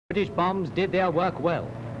British bombs did their work well.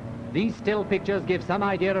 These still pictures give some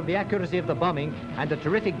idea of the accuracy of the bombing and the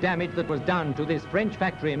terrific damage that was done to this French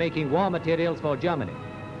factory making war materials for Germany.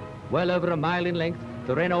 Well over a mile in length,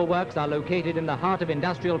 the Renault works are located in the heart of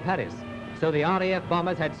industrial Paris, so the RAF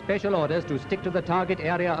bombers had special orders to stick to the target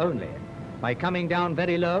area only. By coming down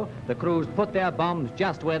very low, the crews put their bombs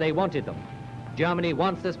just where they wanted them. Germany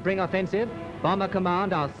wants the spring offensive. Bomber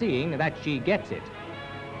Command are seeing that she gets it.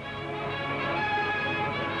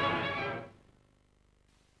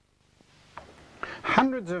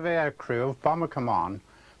 Hundreds of aircrew of Bomber Command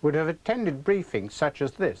would have attended briefings such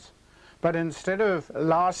as this, but instead of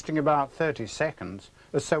lasting about 30 seconds,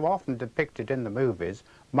 as so often depicted in the movies,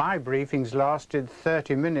 my briefings lasted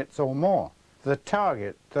 30 minutes or more. The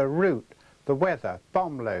target, the route, the weather,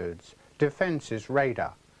 bomb loads, defences,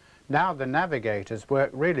 radar. Now the navigator's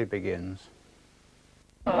work really begins.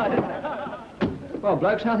 Well,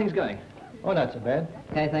 blokes, how are things going? Oh, not so bad.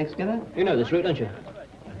 Okay, thanks, Skipper. You know this route, don't you?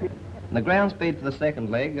 The ground speed for the second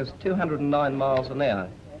leg is 209 miles an hour.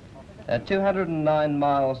 209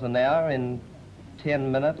 miles an hour in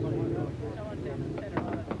 10 minutes.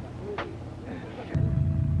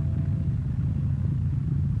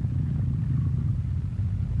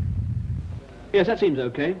 Yes, that seems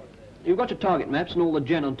okay. You've got your target maps and all the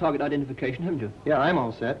gen on target identification, haven't you? Yeah, I'm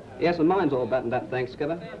all set. Yes, and mine's all buttoned up, thanks,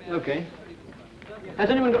 Skipper. Okay. Has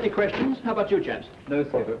anyone got any questions? How about you, chaps? No,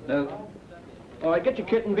 Skipper. No. All right, get your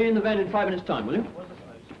kit and be in the van in 5 minutes' time, will you?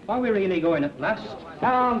 Are we really going at last?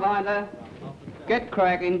 Come on, Binder. Get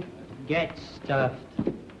cracking. Get stuffed.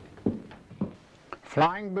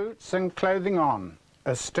 Flying boots and clothing on,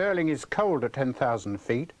 as Stirling is cold at 10,000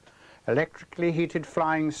 feet, electrically heated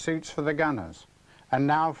flying suits for the gunners. And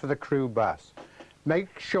now for the crew bus.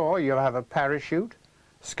 Make sure you have a parachute,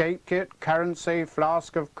 escape kit, currency,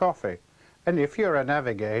 flask of coffee. And if you're a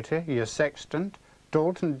navigator, your sextant,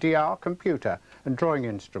 Dalton DR computer and drawing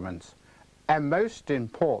instruments. And most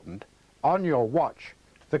important, on your watch,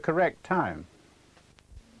 the correct time.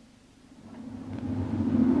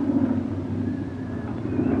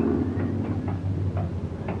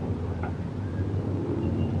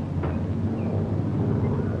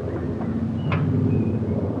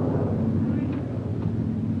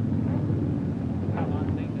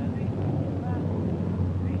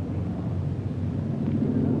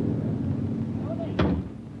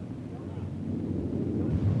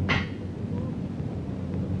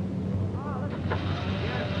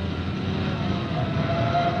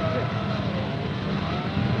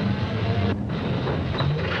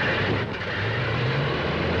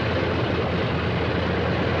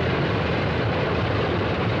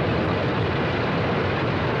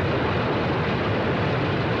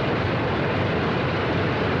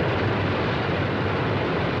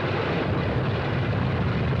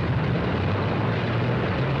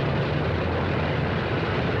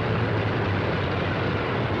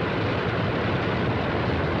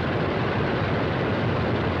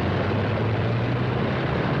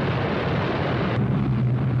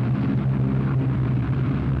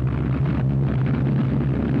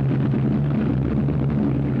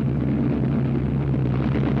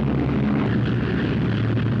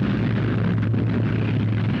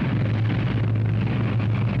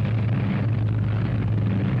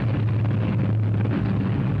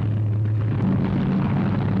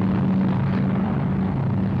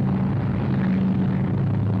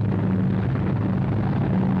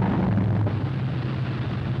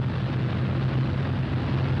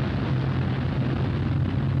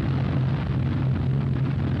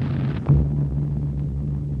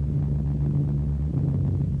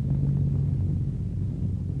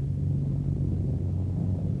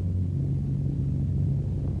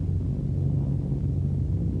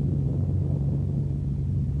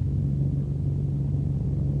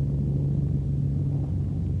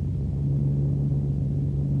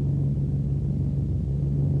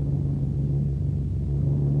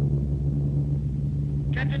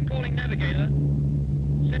 Captain calling navigator.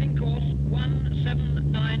 Setting course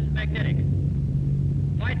 179 magnetic.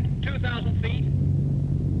 Height 2,000 feet.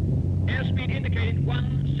 Airspeed indicated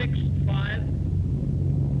 165.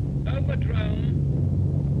 Over drone.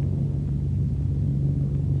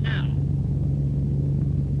 Now.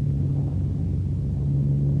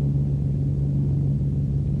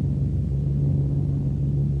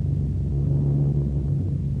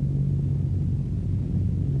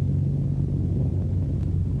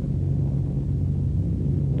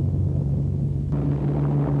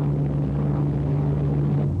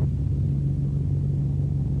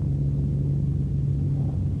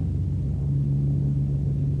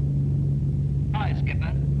 Hi, Skipper.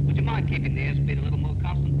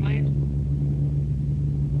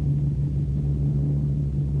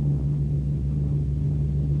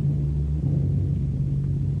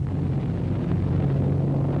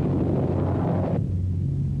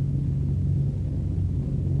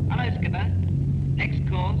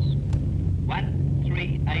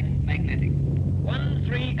 138 magnetic.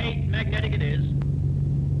 138 magnetic it is.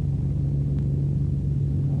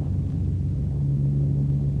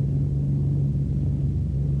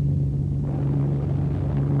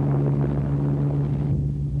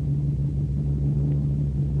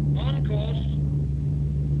 On course.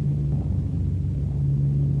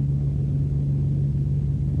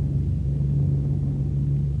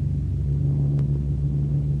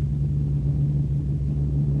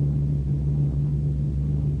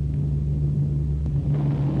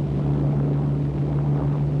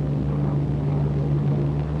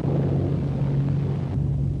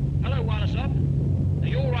 Hello, wireless up. Are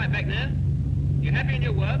you all right back there? You happy in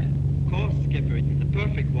your work? Of course, Skipper. It's the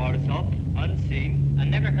perfect wireless off, unseen. I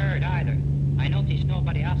never heard either. I noticed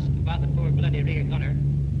nobody asked about the poor bloody rear gunner.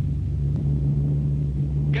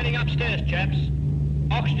 Getting upstairs, chaps.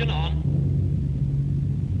 Oxygen on.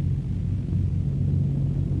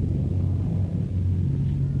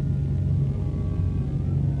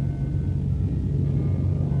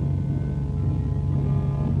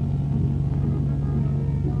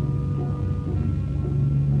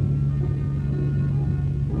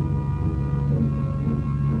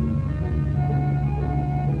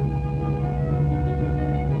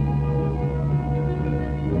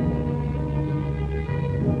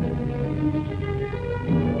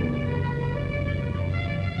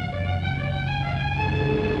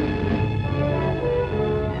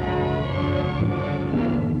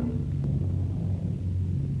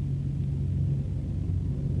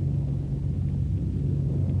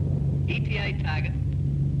 ETA target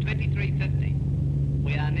 2350.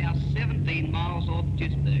 We are now 17 miles off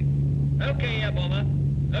Duisburg. Okay,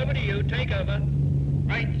 Bouwman. Over to you. Take over.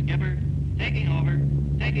 Right, Skipper. Taking over.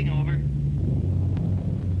 Taking over.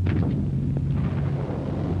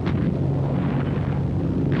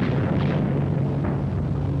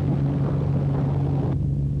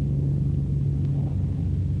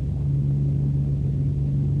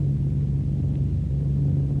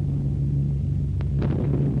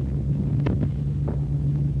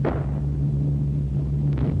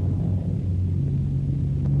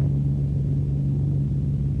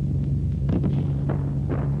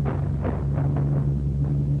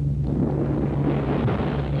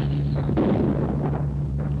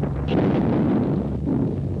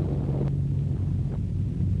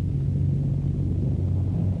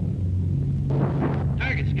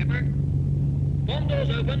 Target, Skipper. Bomb doors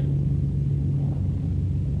open.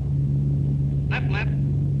 Left, left.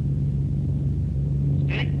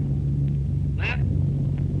 Steady. Left.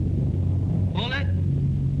 Hold it.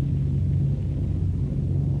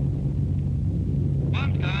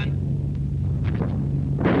 Bomb's gone.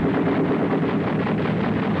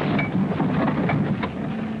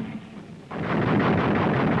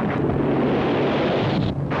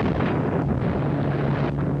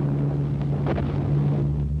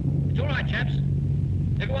 It's all right, chaps.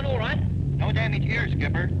 Everyone all right? No damage here,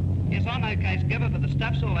 Skipper. Yes, I'm okay, Skipper, but the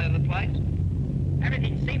stuff's all over the place.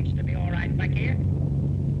 Everything seems to be all right back here.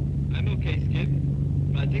 I'm okay, Skip.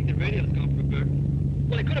 But I think the radio's gone for a burp.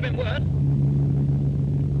 Well, it could have been worse.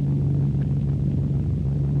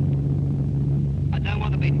 I don't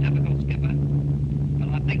want to be difficult, Skipper, but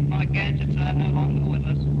I think my gadgets are no longer with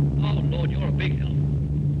us. Oh, Lord, you're a big help.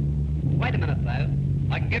 Wait a minute, though.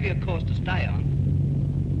 I can give you a course to stay on.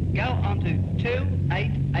 Go on to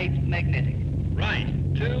 288 magnetic. Right.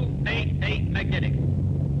 288 magnetic.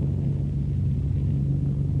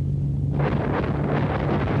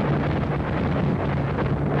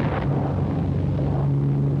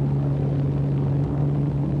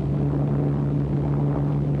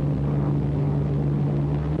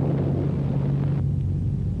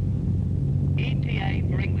 ETA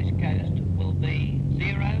for English coast will be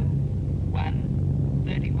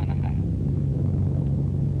 0131.5.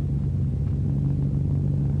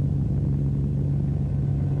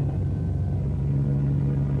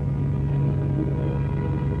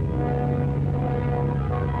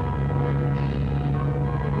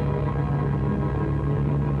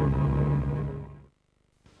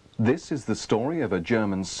 This is the story of a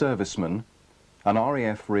German serviceman, an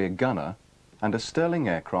RAF rear gunner, and a Stirling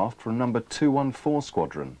aircraft from number 214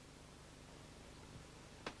 Squadron.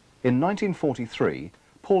 In 1943,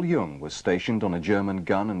 Paul Jung was stationed on a German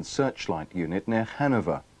gun and searchlight unit near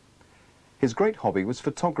Hanover. His great hobby was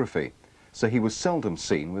photography, so he was seldom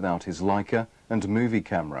seen without his Leica and movie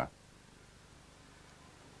camera.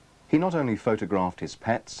 He not only photographed his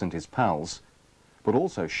pets and his pals, but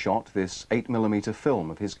also shot this 8mm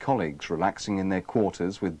film of his colleagues relaxing in their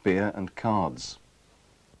quarters with beer and cards.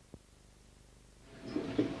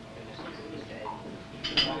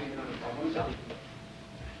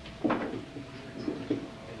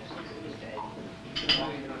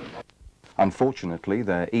 Unfortunately,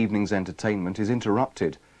 their evening's entertainment is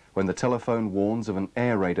interrupted when the telephone warns of an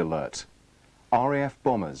air raid alert. RAF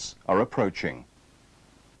bombers are approaching.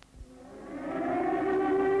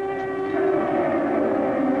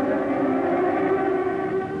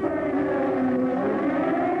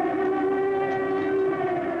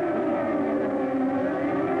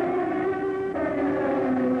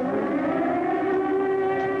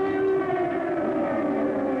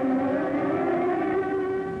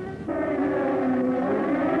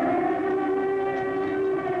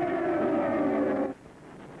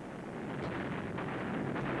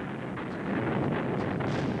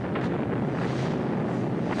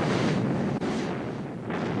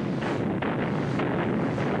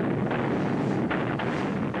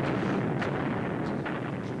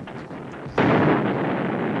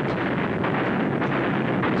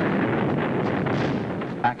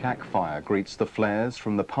 Ack fire greets the flares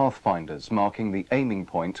from the pathfinders, marking the aiming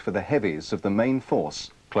point for the heavies of the main force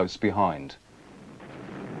close behind.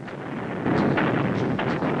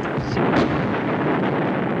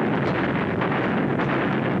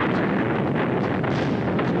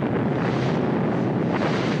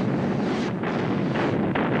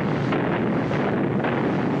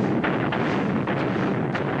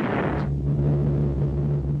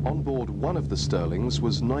 One of the Stirlings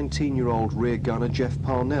was 19-year-old rear gunner Jeff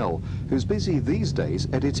Parnell, who's busy these days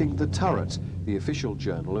editing The Turret, the official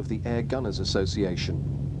journal of the Air Gunners Association.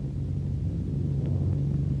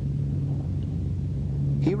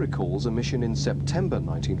 He recalls a mission in September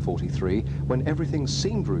 1943 when everything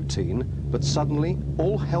seemed routine, but suddenly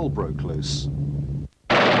all hell broke loose.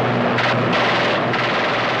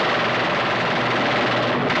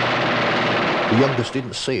 The youngest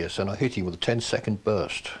didn't see us and I hit him with a 10-second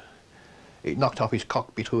burst. It knocked off his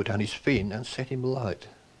cockpit hood and his fin and set him alight.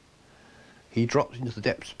 He dropped into the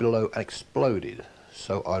depths below and exploded,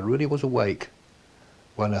 so I really was awake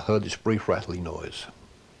when I heard this brief rattling noise.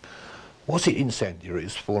 Was it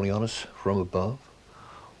incendiaries falling on us from above,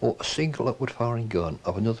 or a single upward firing gun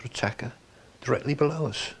of another attacker directly below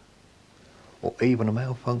us, or even a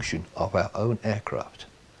malfunction of our own aircraft?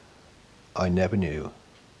 I never knew.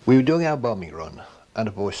 We were doing our bombing run and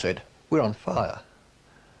a voice said, "We're on fire."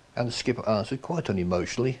 And the skipper answered quite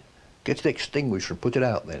unemotionally, "Get an extinguisher and put it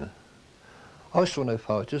out then." I saw no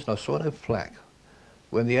fighters and I saw no flak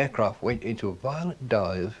when the aircraft went into a violent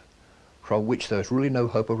dive from which there was really no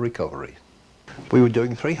hope of recovery. We were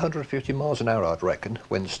doing 350 miles an hour, I'd reckon,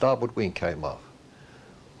 when the starboard wing came off.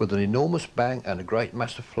 With an enormous bang and a great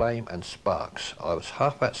mass of flame and sparks, I was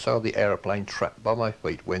half outside the aeroplane trapped by my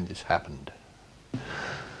feet when this happened.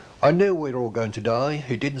 I knew we were all going to die.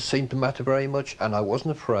 It didn't seem to matter very much and I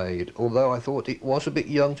wasn't afraid, although I thought it was a bit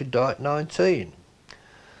young to die at 19.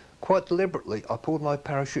 Quite deliberately I pulled my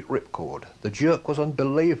parachute ripcord. The jerk was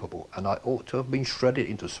unbelievable and I ought to have been shredded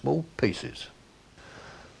into small pieces.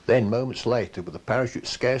 Then moments later, with the parachute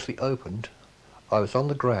scarcely opened, I was on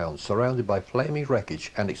the ground surrounded by flaming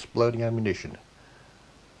wreckage and exploding ammunition.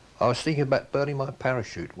 I was thinking about burning my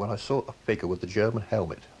parachute when I saw a figure with the German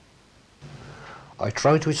helmet. I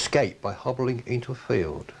tried to escape by hobbling into a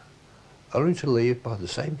field, only to leave by the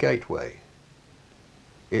same gateway.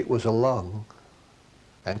 It was a long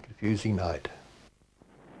and confusing night.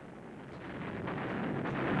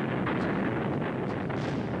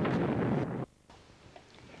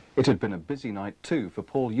 It had been a busy night too for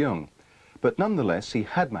Paul Young, but nonetheless he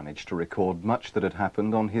had managed to record much that had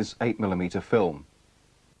happened on his 8mm film.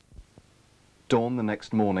 Dawn the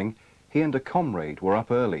next morning, he and a comrade were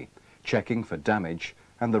up early, checking for damage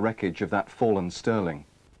and the wreckage of that fallen Stirling.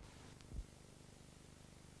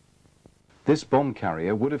 This bomb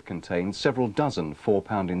carrier would have contained several dozen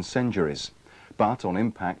 4-pound incendiaries, but on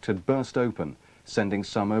impact had burst open, sending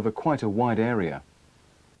some over quite a wide area.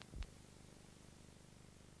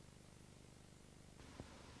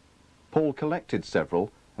 Paul collected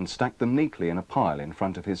several and stacked them neatly in a pile in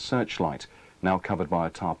front of his searchlight, now covered by a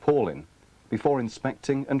tarpaulin, before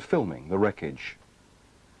inspecting and filming the wreckage.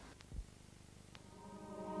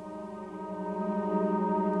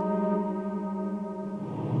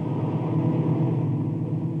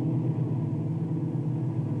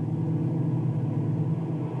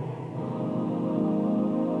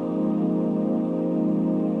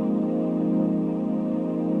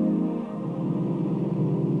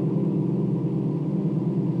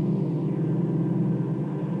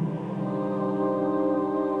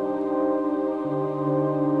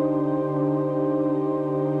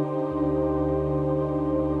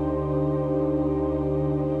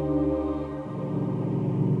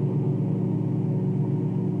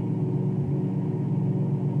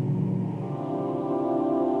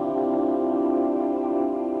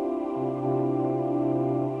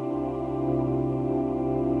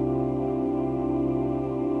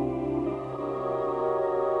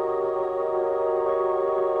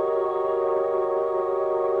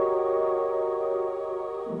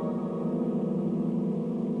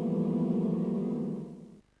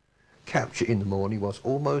 capture in the morning was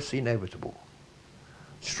almost inevitable.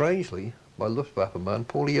 Strangely, my Luftwaffe man,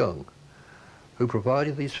 Paul Young, who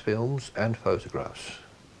provided these films and photographs.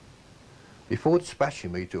 Before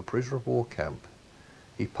dispatching me to a prisoner of war camp,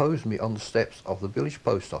 he posed me on the steps of the village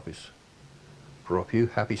post office for a few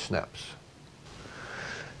happy snaps.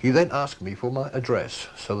 He then asked me for my address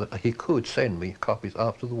so that he could send me copies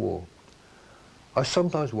after the war. I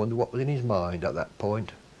sometimes wonder what was in his mind at that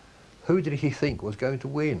point. Who did he think was going to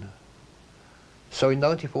win? So in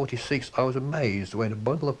 1946 I was amazed when a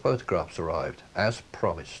bundle of photographs arrived, as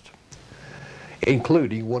promised,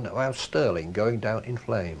 including one of our Stirling going down in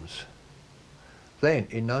flames. Then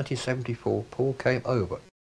in 1974 Paul came over